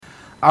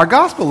Our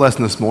gospel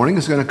lesson this morning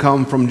is going to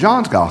come from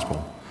John's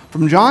gospel,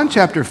 from John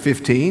chapter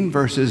 15,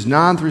 verses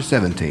 9 through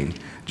 17.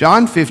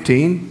 John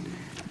 15,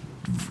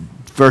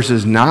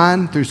 verses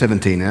 9 through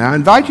 17. And I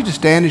invite you to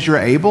stand as you're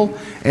able,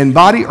 in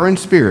body or in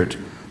spirit,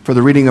 for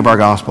the reading of our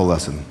gospel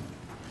lesson.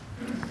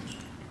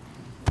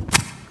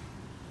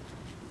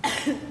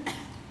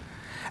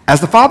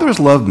 As the Father has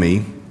loved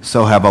me,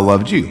 so have I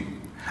loved you.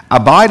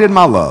 Abide in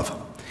my love.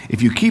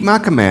 If you keep my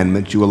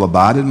commandments, you will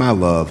abide in my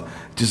love,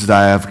 just as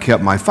I have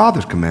kept my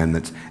Father's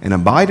commandments and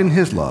abide in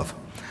his love.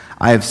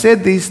 I have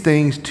said these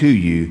things to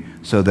you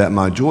so that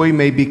my joy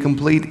may be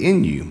complete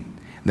in you,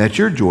 and that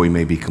your joy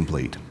may be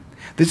complete.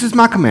 This is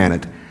my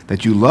commandment,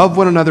 that you love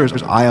one another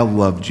as I have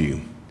loved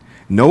you.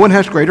 No one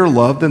has greater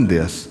love than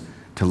this,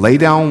 to lay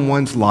down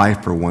one's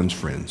life for one's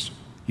friends.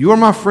 You are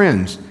my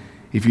friends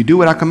if you do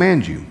what I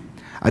command you.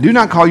 I do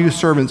not call you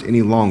servants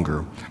any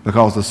longer,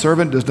 because the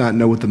servant does not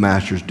know what the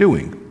master is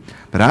doing.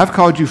 But I have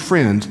called you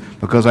friends,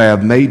 because I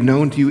have made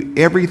known to you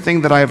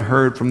everything that I have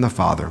heard from the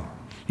Father.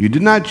 You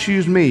did not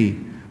choose me,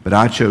 but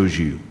I chose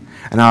you.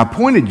 And I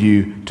appointed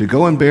you to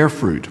go and bear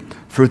fruit,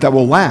 fruit that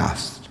will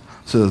last,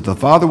 so that the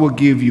Father will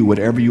give you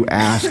whatever you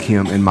ask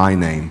him in my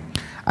name.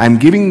 I am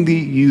giving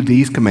you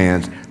these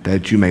commands,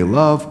 that you may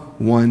love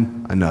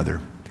one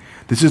another.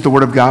 This is the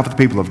word of God for the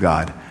people of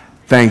God.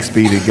 Thanks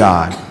be to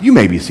God. You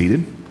may be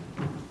seated.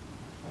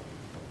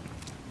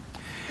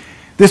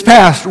 This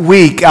past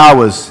week, I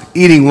was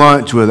eating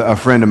lunch with a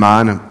friend of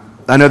mine,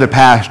 another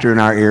pastor in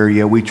our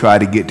area. We try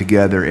to get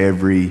together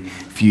every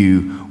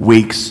few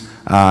weeks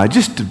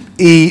just to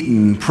eat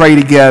and pray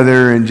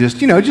together and just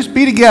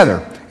be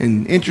together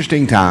in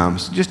interesting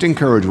times, just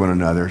encourage one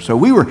another. So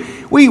we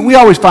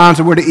always find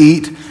somewhere to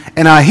eat,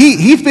 and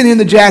he's been in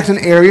the Jackson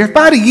area for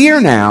about a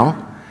year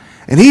now,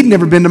 and he'd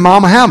never been to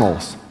Mama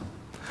Hamill's.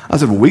 I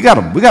said, well, we got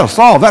to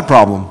solve that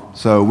problem.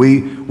 So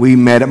we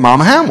met at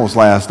Mama Hamill's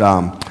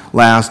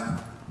last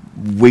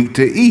week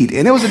to eat.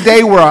 And it was a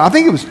day where I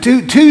think it was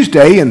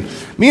Tuesday, and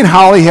me and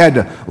Holly had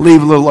to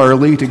leave a little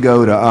early to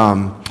go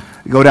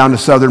down to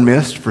Southern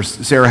Miss, for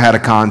Sarah had a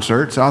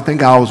concert. So I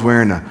think I was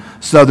wearing a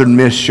Southern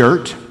Miss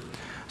shirt.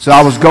 So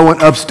I was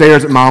going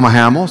upstairs at Mama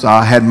Hamill's.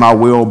 I had my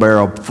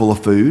wheelbarrow full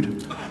of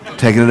food,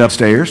 taking it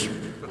upstairs.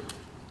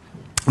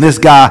 This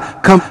guy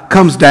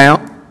comes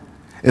down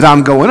as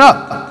I'm going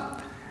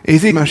up. He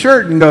sees my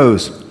shirt and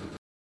goes,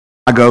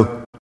 I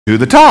go, to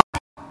the top.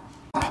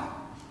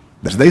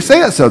 That's what they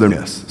say at Southern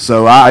Miss.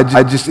 So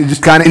it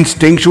just kind of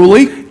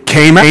instinctually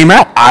came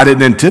out. I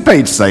didn't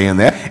anticipate saying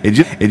that.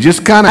 It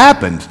just kind of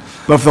happened.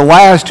 But for the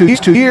last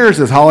two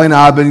years, as Holly and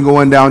I have been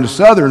going down to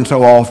Southern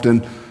so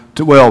often,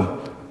 to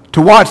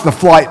watch the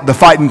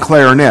Fighting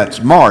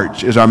Clarinets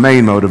march is our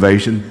main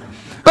motivation.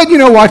 But,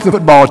 watching the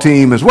football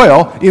team as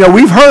well.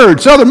 We've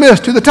heard Southern Miss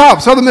to the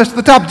top, Southern Miss to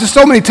the top, just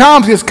so many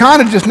times. It's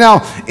kind of just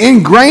now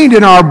ingrained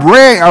in our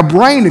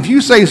brain. If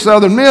you say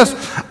Southern Miss,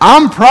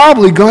 I'm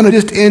probably going to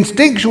just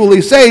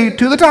instinctually say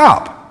to the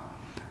top.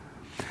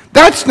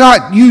 That's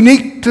not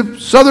unique to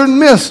Southern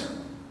Miss.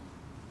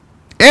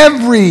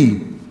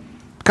 Every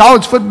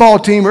college football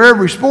team or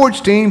every sports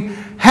team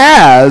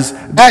has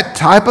that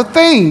type of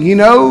thing.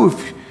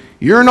 If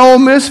you're an Ole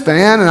Miss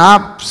fan and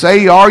I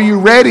say, are you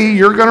ready?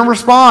 You're going to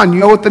respond. You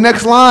know what the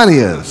next line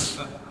is.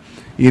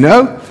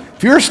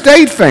 If you're a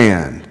State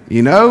fan,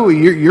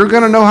 you're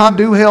going to know how to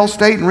do Hail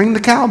State and ring the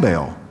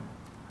cowbell.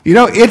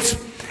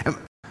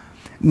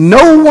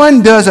 No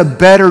one does a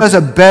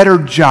better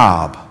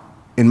job,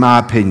 in my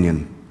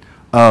opinion,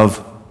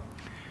 of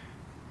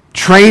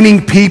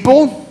training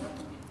people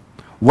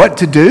what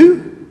to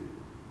do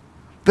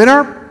than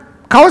our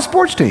college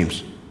sports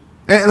teams.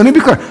 And let me be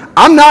clear.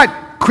 I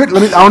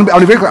want to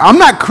be very clear. I'm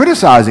not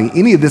criticizing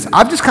any of this.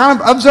 I've just kind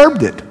of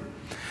observed it.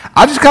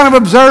 I've just kind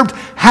of observed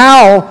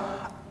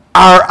how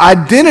our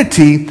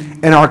identity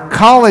in our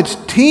college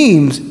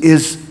teams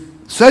is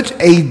such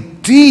a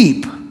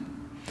deep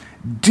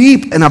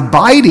and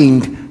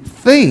abiding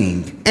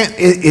thing. And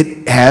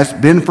it has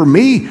been for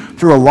me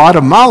through a lot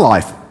of my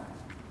life.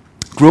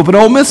 Grew up an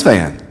Ole Miss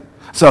fan.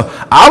 So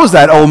I was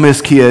that Ole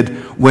Miss kid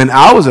when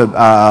I was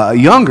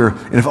younger,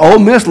 and if Ole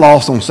Miss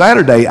lost on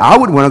Saturday, I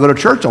would want to go to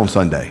church on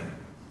Sunday.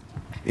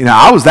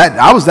 I was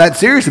that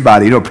serious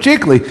about it.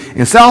 Particularly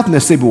in South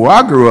Mississippi where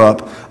I grew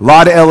up, a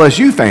lot of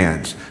LSU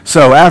fans.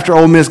 So after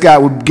Ole Miss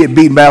would get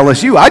beaten by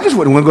LSU, I just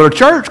wouldn't want to go to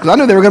church because I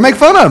knew they were going to make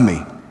fun of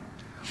me.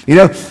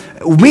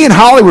 Me and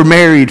Holly were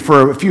married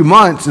for a few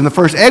months, and the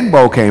first Egg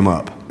Bowl came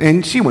up,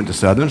 and she went to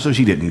Southern, so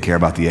she didn't care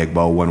about the Egg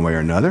Bowl one way or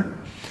another.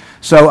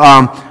 So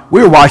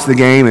we were watching the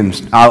game,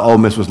 and Ole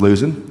Miss was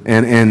losing,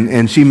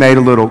 and she made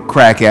a little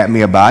crack at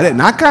me about it,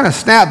 and I kind of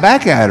snapped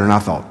back at her, and I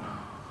thought,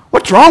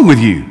 what's wrong with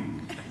you?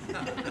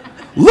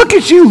 Look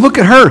at you, look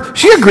at her.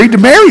 She agreed to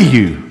marry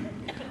you.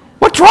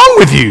 What's wrong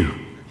with you?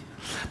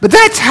 But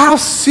that's how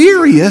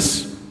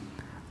serious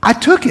I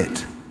took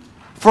it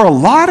for a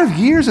lot of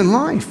years in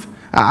life.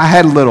 I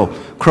had a little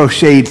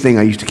crocheted thing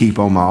I used to keep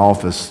on my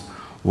office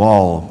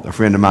wall. A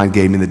friend of mine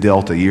gave me the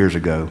Delta years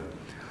ago.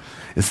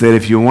 It said,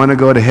 if you want to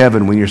go to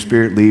heaven when your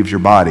spirit leaves your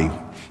body,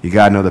 you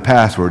got to know the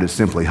password. It's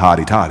simply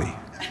hotty toddy.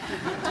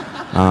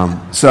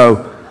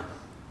 So,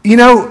 you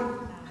know,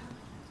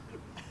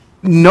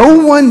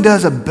 no one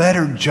does a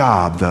better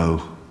job,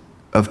 though,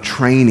 of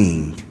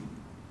training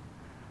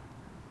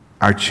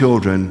our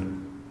children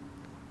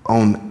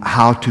on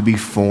how to be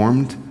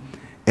formed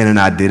in an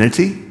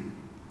identity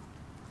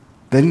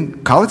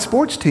than college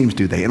sports teams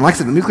do. And like I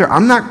said, let me be clear,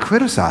 I'm not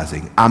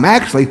criticizing. I'm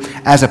actually,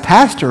 as a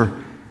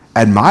pastor,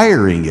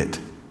 admiring it.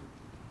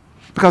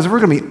 Because if we're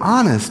going to be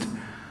honest,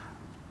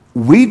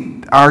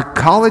 our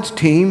college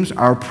teams,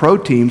 our pro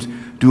teams,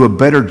 do a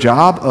better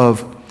job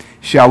of,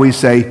 shall we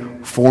say,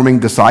 forming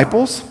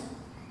disciples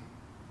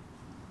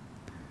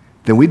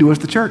than we do as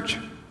the church.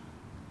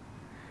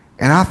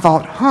 And I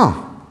thought,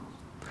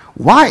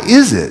 why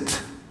is it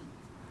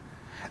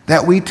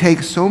that we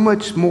take so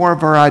much more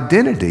of our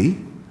identity,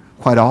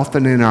 quite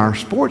often in our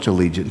sports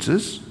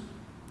allegiances,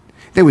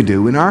 than we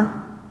do in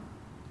our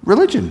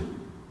religion?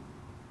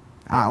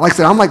 Like I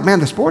said, I'm like, man,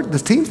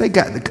 the teams, they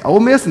got the Ole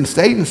Miss and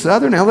State and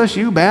Southern,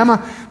 LSU,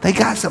 Bama, they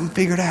got something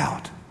figured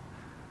out.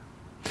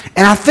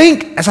 And I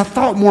think, as I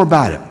thought more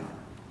about it,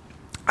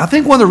 I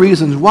think one of the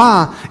reasons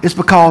why is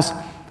because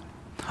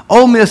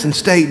Ole Miss and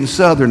State and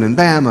Southern and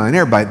Bama and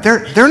everybody,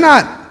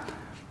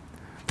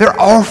 they're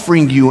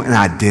offering you an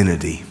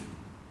identity.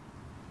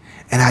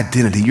 An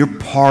identity. You're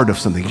part of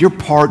something. You're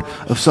part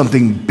of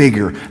something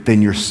bigger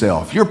than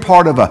yourself. You're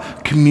part of a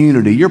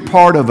community. You're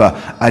part of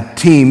a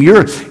team.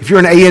 If you're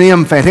an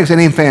A&M fan, Texas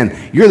A&M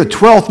fan, you're the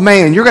 12th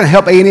man. You're going to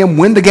help A&M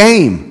win the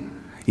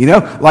game. You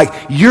know, like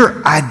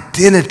your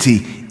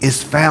identity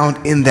is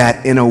found in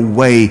that in a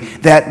way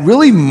that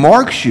really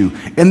marks you.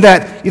 And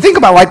that you think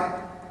about, like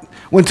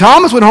when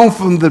Thomas went home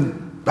from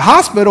the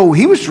hospital,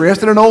 he was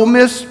dressed in an Ole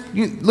Miss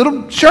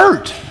little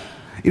shirt.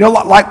 You know,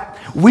 like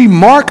we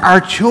mark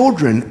our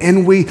children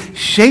and we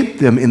shape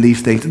them in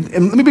these things. And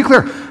let me be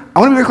clear. I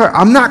want to be very clear.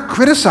 I'm not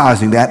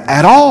criticizing that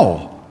at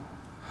all.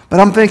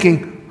 But I'm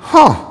thinking,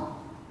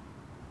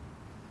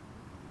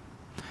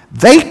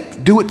 they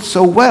do it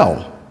so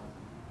well.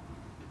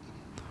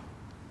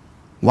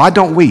 Why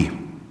don't we?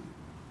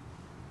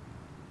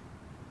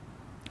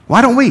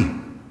 Why don't we?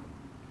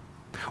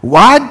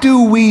 Why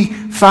do we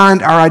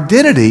find our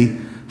identity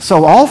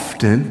so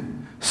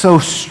often, so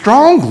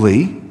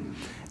strongly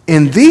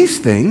in these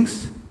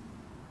things,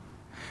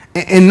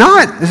 and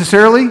not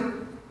necessarily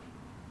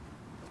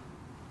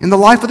in the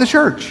life of the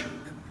church?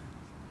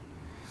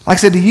 Like I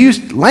said, to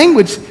use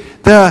language,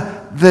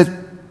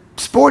 the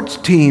sports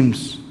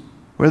teams,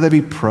 whether they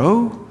be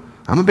pro,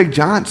 I'm a big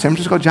San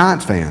Francisco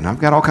Giants fan.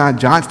 I've got all kinds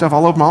of Giant stuff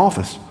all over my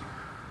office.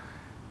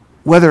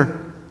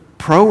 Whether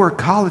pro or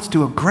college,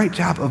 do a great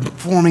job of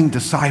forming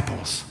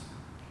disciples.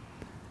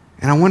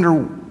 And I wonder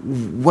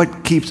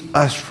what keeps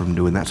us from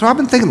doing that. So I've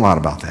been thinking a lot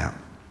about that.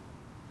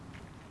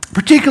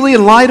 Particularly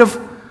in light of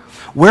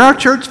where our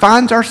church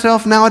finds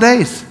ourselves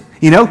nowadays.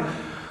 You know,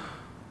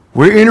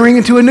 we're entering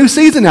into a new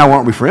season now,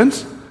 aren't we,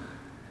 friends?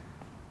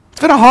 It's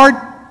been a hard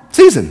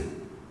season.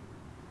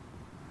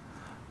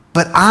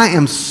 But I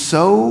am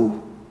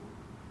so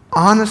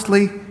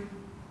honestly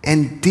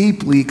and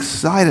deeply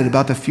excited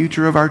about the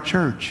future of our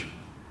church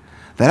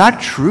that I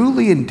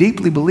truly and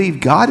deeply believe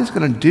God is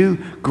going to do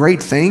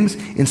great things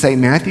in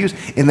St. Matthews,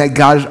 and that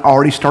God is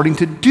already starting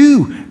to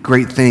do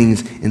great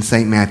things in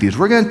St. Matthews.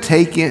 We're going to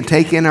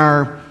take in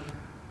our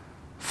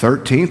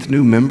 13th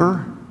new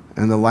member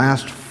in the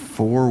last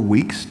 4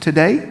 weeks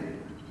today,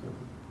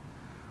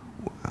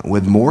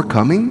 with more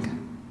coming.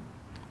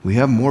 We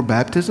have more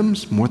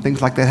baptisms, more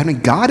things like that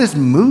happening. God is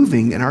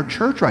moving in our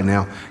church right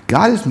now.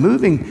 God is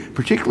moving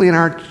particularly in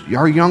our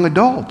young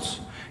adults.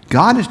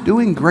 God is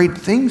doing great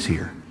things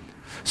here.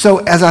 So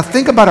as I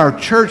think about our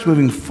church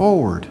moving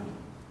forward,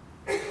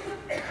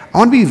 I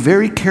want to be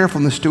very careful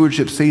in the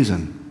stewardship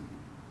season.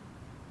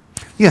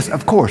 Yes,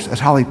 of course, as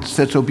Holly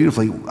said so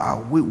beautifully,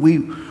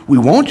 we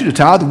want you to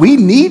tithe. We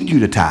need you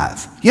to tithe.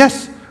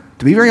 Yes,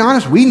 to be very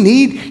honest, we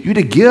need you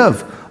to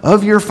give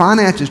of your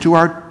finances to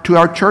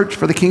our church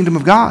for the kingdom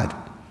of God.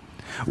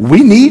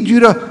 We need you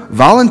to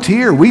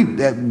volunteer. We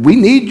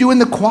need you in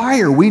the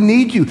choir. We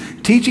need you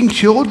teaching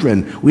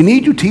children. We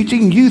need you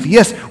teaching youth.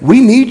 Yes,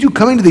 we need you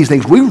coming to these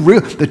things.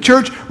 The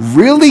church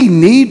really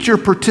needs your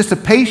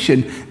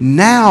participation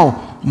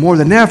now more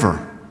than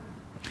ever.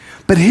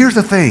 But here's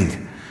the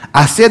thing.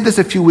 I said this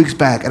a few weeks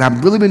back, and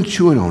I've really been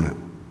chewing on it.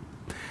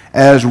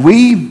 As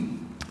we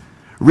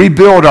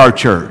rebuild our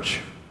church,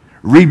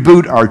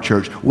 reboot our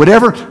church,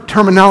 whatever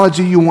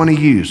terminology you want to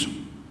use,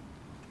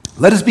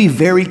 let us be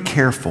very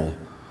careful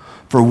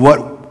for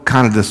what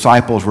kind of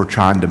disciples we're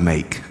trying to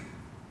make.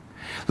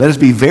 Let us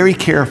be very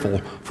careful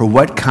for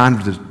what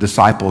kind of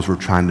disciples we're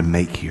trying to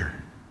make here.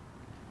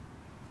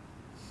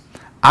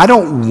 I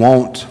don't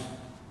want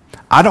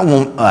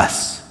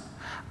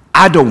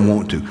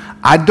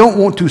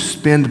to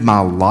spend my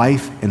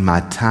life and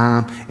my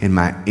time and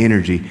my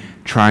energy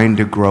trying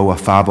to grow a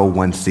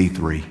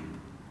 501c3.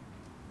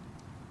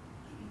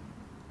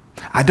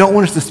 I don't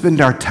want us to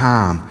spend our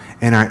time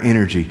and our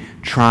energy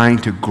trying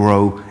to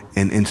grow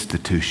an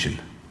institution,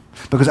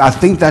 because I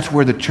think that's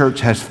where the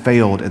church has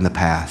failed in the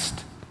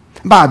past.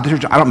 By the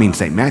church, I don't mean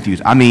St. Matthew's.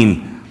 I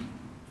mean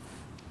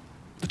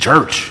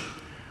church.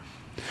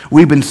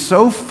 We've been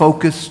so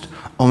focused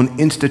on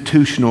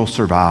institutional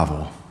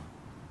survival.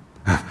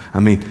 I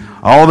mean,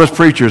 all of us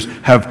preachers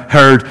have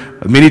heard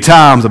many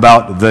times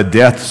about the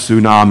death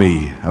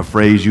tsunami, a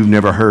phrase you've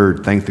never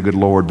heard, thank the good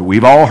Lord, but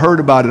we've all heard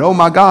about it. Oh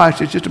my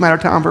gosh, it's just a matter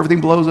of time before everything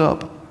blows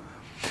up.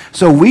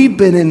 So we've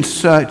been in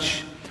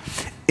such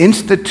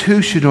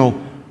institutional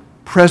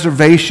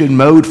preservation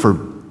mode for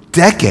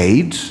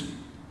decades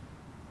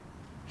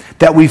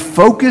that we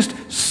focused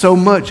so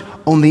much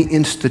on the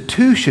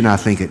institution, I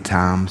think, at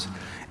times,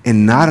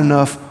 and not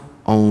enough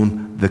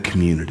on the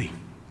community.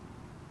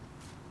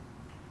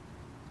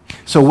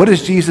 So what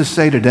does Jesus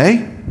say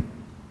today?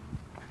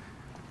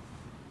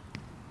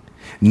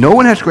 No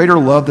one has greater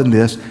love than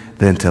this,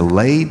 than to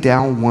lay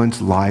down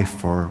one's life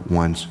for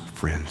one's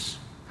friends.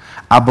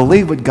 I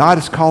believe what God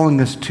is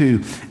calling us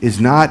to is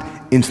not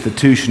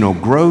institutional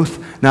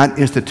growth, not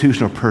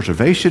institutional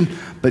preservation,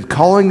 but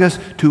calling us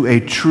to a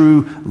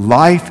true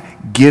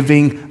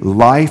life-giving,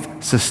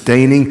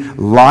 life-sustaining,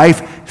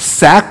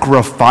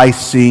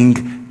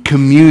 life-sacrificing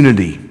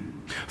community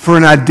for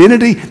an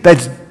identity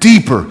that's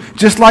deeper,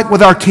 just like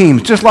with our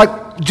teams, just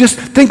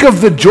think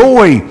of the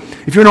joy,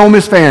 if you're an Ole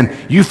Miss fan,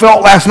 you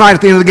felt last night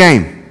at the end of the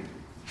game.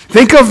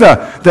 Think of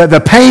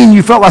the pain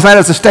you felt last night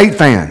as a State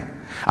fan.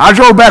 I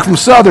drove back from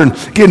Southern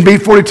getting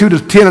beat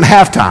 42-10 at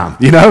halftime,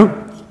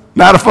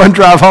 Not a fun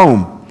drive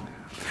home.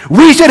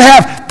 We should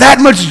have that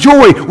much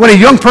joy when a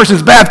young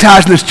person's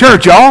baptized in this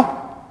church,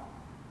 y'all.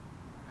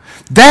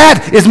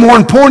 That is more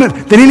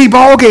important than any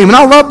ball game, and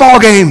I love ball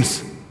games.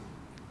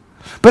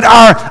 But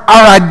our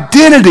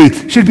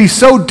identity should be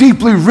so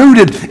deeply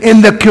rooted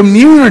in the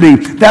community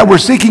that we're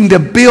seeking to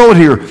build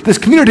here. This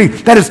community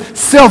that is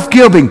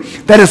self-giving,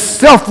 that is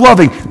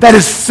self-loving, that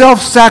is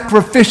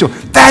self-sacrificial.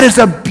 That is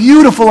a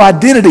beautiful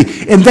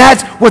identity, and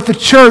that's what the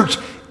church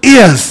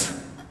is.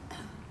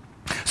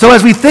 So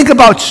as we think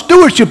about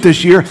stewardship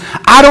this year,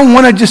 I don't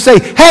want to just say,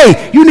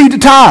 hey, you need to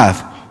tithe.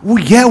 Well,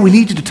 yeah, we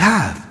need you to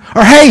tithe.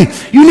 Or hey,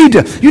 you need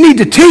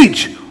to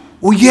teach.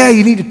 Well, yeah,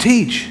 you need to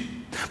teach.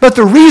 But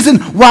the reason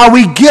why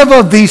we give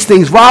of these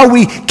things, why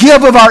we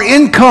give of our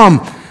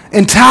income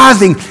and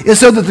tithing, is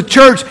so that the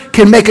church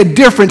can make a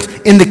difference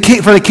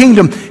for the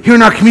kingdom here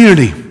in our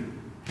community.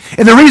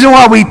 And the reason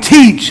why we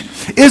teach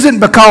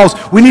isn't because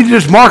we need to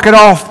just mark it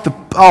off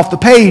the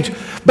page,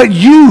 but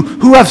you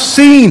who have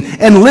seen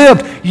and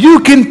lived,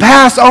 you can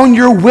pass on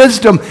your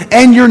wisdom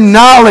and your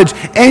knowledge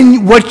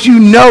and what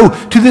you know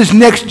to this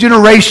next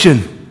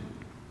generation.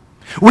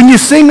 When you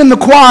sing in the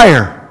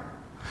choir,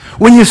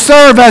 when you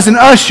serve as an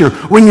usher,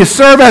 when you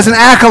serve as an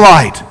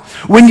acolyte,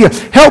 when you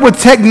help with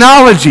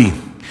technology,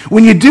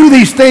 when you do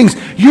these things,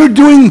 you're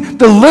doing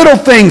the little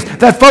things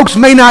that folks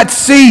may not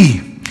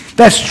see,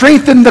 that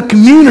strengthen the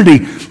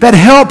community, that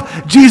help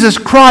Jesus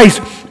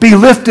Christ be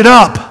lifted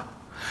up.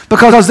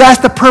 Because that's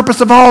the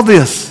purpose of all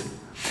this,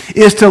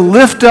 is to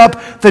lift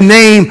up the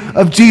name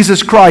of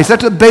Jesus Christ.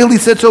 That's what Bailey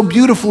said so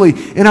beautifully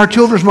in our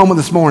children's moment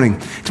this morning.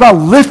 It's about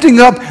lifting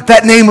up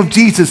that name of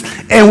Jesus.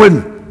 And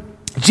when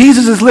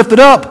Jesus is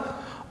lifted up,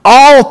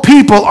 all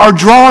people are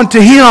drawn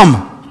to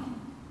him.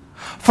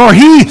 For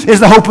he is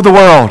the hope of the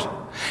world.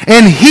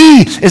 And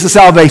he is the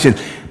salvation.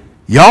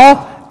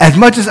 Y'all, as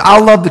much as I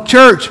love the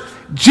church,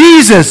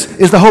 Jesus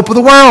is the hope of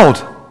the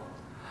world.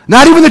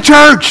 Not even the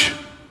church.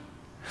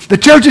 The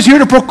church is here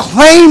to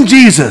proclaim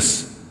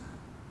Jesus.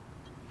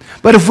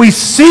 But if we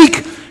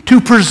seek to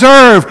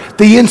preserve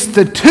the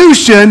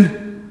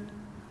institution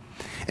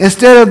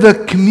instead of the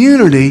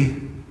community,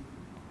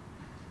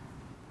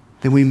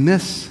 then we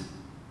miss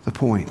the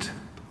point.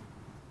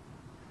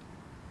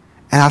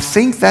 And I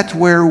think that's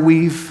where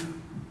we've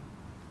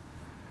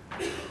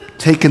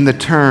taken the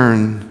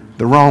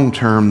wrong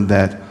turn,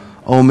 that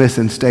Ole Miss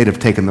and State have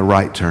taken the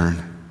right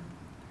turn.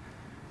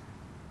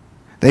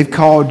 They've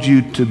called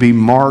you to be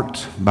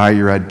marked by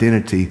your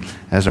identity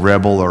as a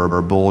rebel or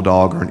a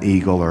bulldog or an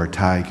eagle or a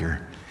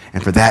tiger,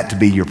 and for that to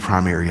be your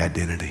primary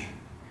identity.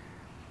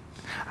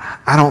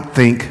 I don't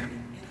think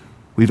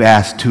we've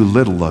asked too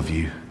little of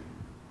you.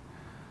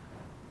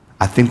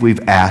 I think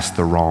we've asked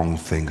the wrong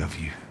thing of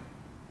you.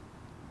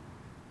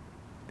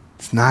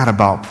 It's not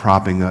about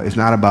propping up. It's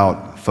not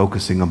about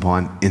focusing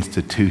upon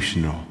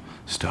institutional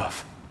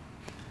stuff.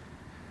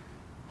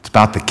 It's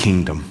about the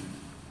kingdom.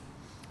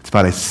 It's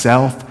about a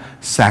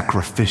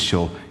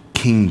self-sacrificial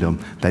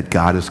kingdom that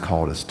God has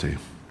called us to.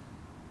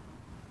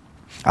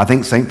 I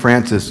think St.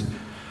 Francis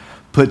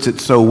puts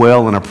it so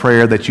well in a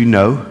prayer that you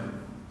know,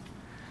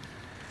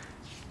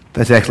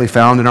 that's actually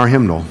found in our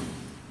hymnal,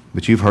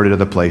 but you've heard it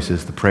other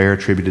places, the prayer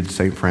attributed to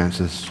St.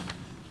 Francis.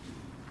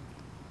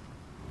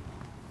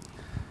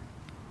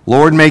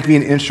 Lord, make me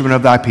an instrument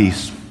of thy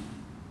peace.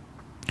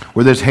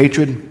 Where there's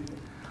hatred,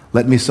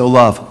 let me sow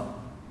love.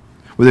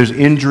 Where there's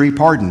injury,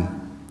 pardon.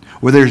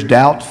 Where there's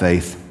doubt,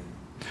 faith.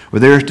 Where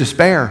there is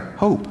despair,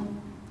 hope.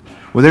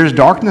 Where there is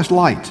darkness,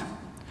 light.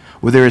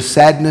 Where there is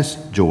sadness,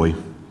 joy.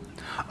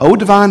 O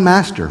divine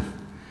Master,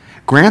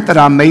 grant that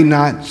I may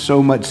not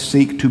so much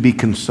seek to be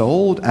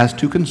consoled as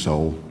to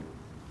console,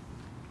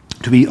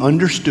 to be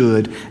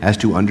understood as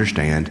to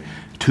understand,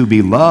 to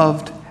be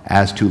loved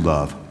as to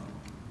love.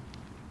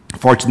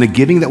 For it's in the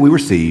giving that we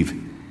receive,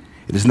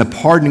 it is in the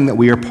pardoning that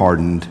we are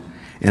pardoned,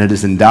 and it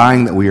is in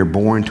dying that we are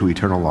born to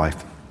eternal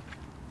life.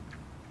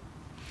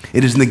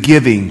 It is in the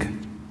giving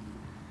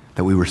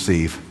that we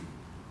receive.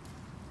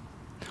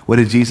 What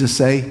did Jesus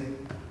say?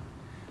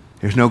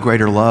 There's no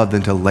greater love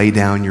than to lay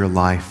down your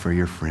life for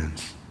your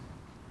friends.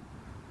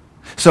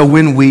 So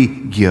when we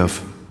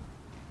give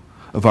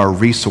of our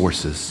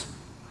resources,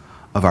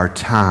 of our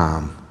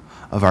time,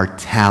 of our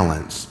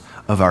talents,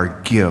 of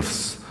our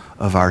gifts,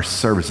 of our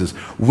services,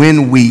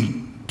 when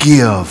we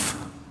give,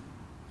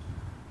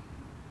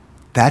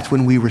 that's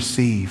when we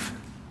receive.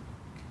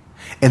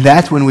 And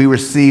that's when we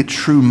receive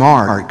true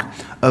mark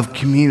of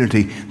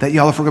community that,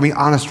 y'all, if we're going to be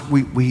honest,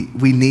 we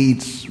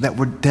need, that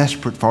we're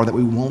desperate for, that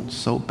we want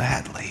so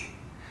badly.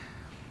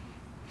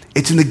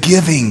 It's in the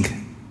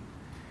giving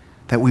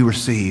that we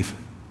receive.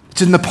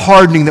 It's in the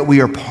pardoning that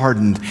we are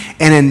pardoned.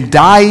 And in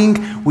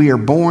dying, we are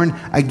born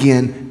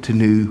again to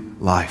new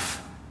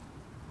life.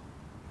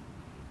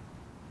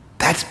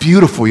 That's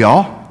beautiful,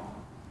 y'all.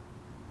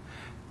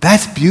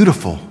 That's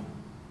beautiful.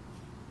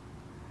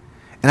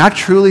 And I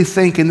truly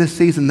think in this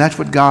season, that's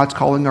what God's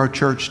calling our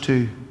church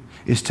to,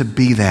 is to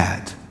be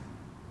that.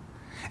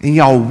 And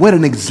y'all, what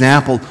an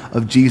example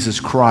of Jesus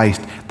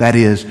Christ that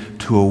is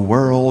to a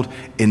world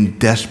in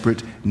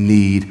desperate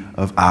need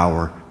of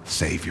our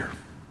Savior.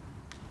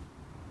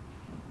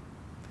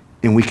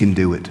 And we can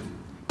do it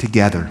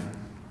together.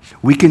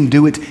 We can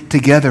do it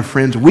together,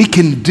 friends. We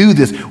can do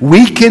this.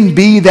 We can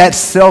be that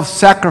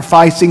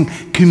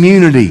self-sacrificing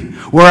community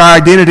where our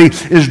identity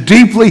is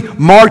deeply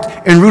marked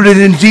and rooted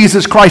in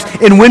Jesus Christ.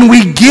 And when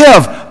we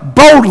give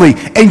boldly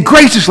and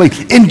graciously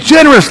and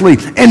generously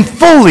and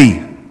fully,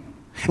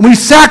 and we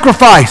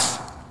sacrifice,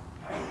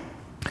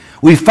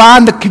 we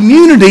find the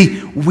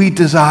community we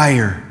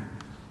desire.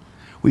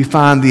 We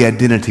find the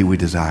identity we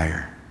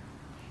desire.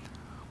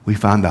 We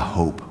find the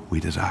hope we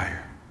desire.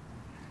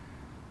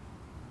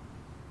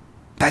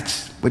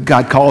 That's what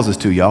God calls us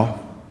to, y'all.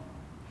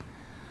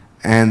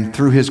 And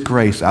through His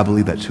grace, I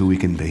believe that's who we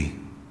can be.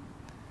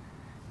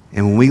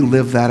 And when we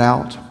live that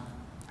out,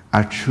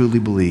 I truly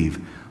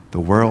believe the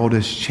world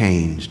is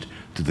changed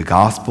through the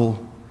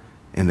gospel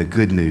and the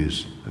good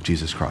news of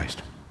Jesus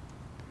Christ.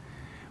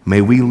 May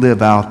we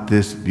live out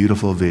this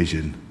beautiful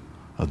vision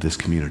of this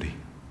community.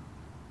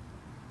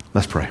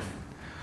 Let's pray.